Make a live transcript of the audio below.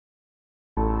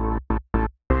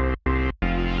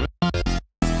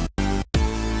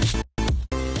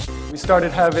We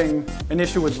started having an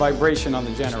issue with vibration on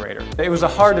the generator. It was a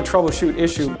hard to troubleshoot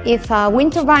issue. If a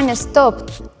wind turbine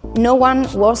stopped, no one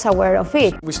was aware of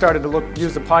it. We started to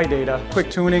use the PI data.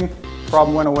 Quick tuning,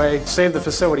 problem went away, saved the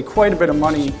facility quite a bit of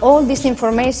money. All this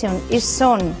information is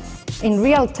shown in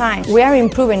real time. We are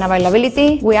improving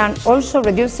availability. We are also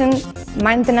reducing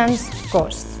maintenance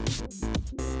costs.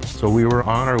 So we were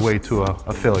on our way to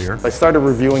a failure. I started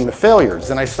reviewing the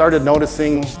failures and I started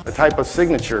noticing a type of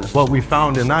signature. What we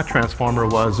found in that transformer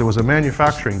was it was a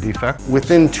manufacturing defect.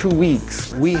 Within 2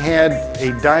 weeks, we had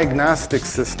a diagnostic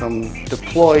system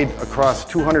deployed across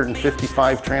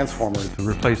 255 transformers. To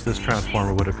replace this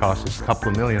transformer would have cost us a couple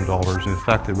of $1 million. In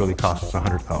fact, it really cost us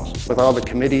 $100,000. With all the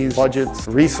committees, budgets,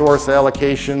 resource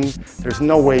allocation, there's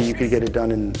no way you could get it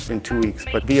done in 2 weeks,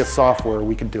 but via software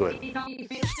we could do it.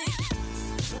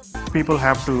 People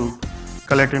have to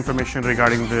collect information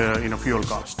regarding the fuel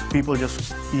cost. People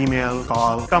just email,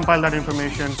 call, compile that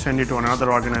information, send it to another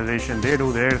organization. They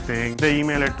do their thing. They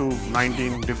email it to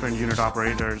 19 different unit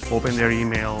operators, open their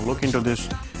email, look into this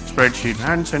spreadsheet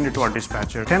and send it to our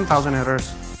dispatcher. 10,000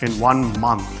 errors in 1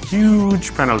 month.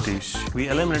 Huge penalties. We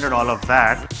eliminated all of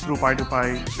that. Through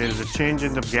Pi2Pi, there is a change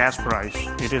in the gas price.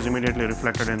 It is immediately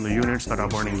reflected in the units that are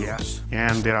burning gas,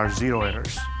 and there are 0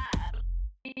 errors.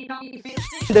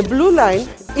 The blue line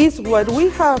is what we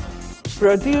have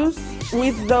produced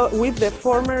with the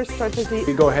former strategy.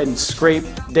 We go ahead and scrape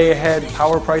day-ahead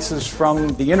power prices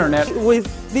from the internet. With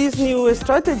this new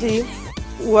strategy,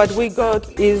 what we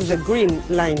got is the green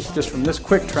line. Just from this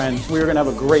quick trend, we're going to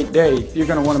have a great day. You're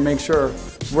going to want to make sure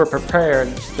we're prepared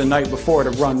the night before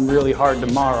to run really hard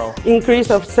tomorrow. Increase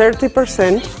of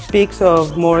 30%, peaks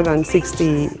of more than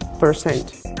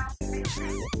 60%.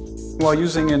 While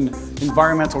using an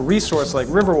environmental resource like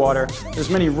river water, there's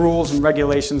many rules and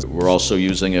regulations. We're also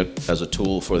using it as a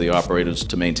tool for the operators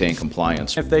to maintain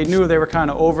compliance. If they knew they were kind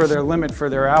of over their limit for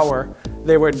their hour,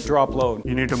 they would drop load.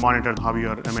 You need to monitor how you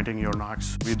are emitting your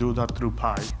NOx. We do that through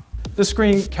Pi. The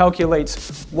screen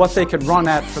calculates what they could run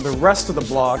at for the rest of the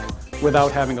block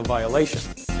without having a violation.